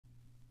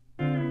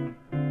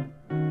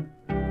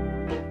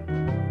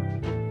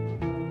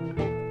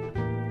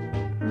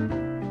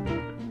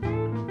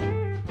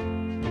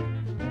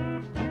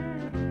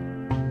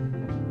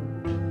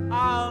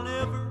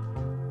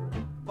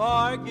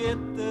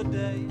forget the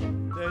day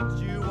that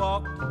you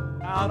walked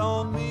out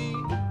on me.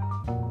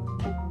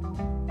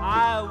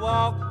 I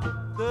walk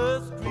the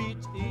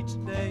streets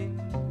each day.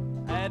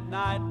 At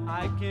night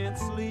I can't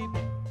sleep.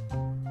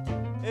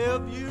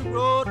 If you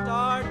grow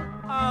tired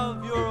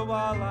of your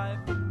wild life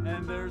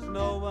and there's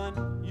no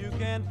one you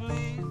can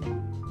please,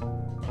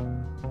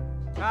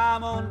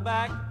 come on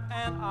back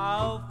and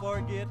I'll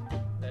forget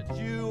that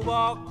you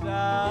walked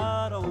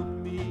out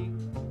on me.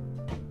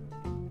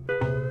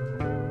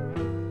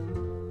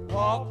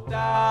 Walked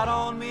out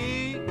on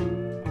me.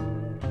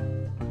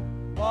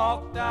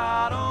 Walked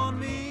out on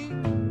me.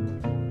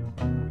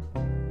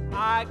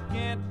 I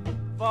can't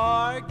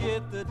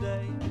forget the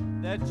day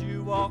that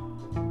you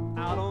walked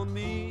out on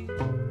me.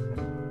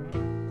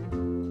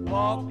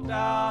 Walked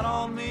out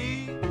on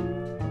me.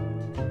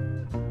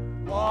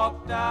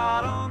 Walked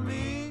out on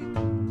me.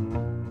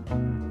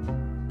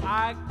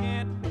 I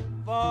can't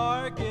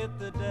forget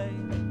the day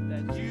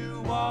that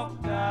you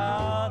walked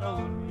out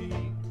on me.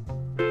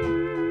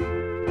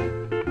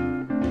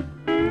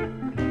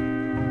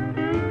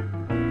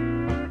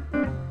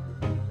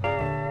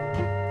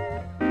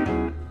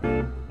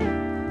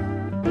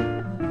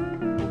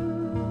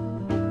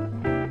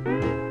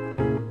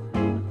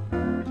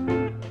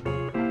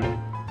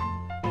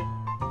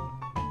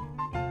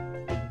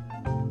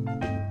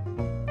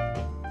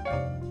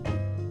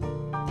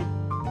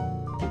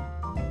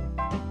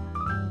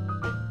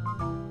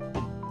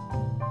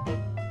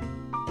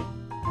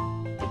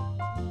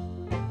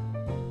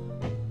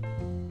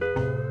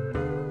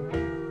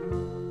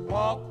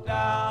 Walked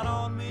out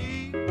on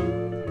me.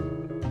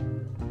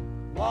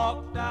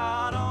 Walked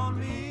out on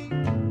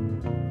me.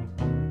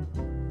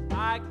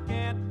 I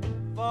can't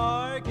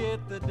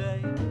forget the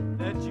day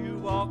that you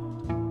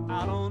walked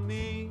out on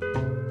me.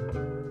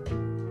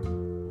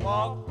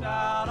 Walked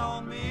out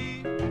on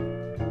me.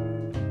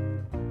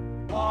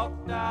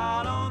 Walked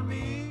out on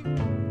me.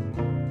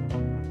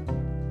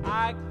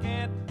 I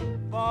can't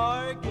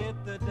forget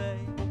the day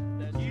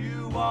that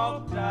you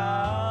walked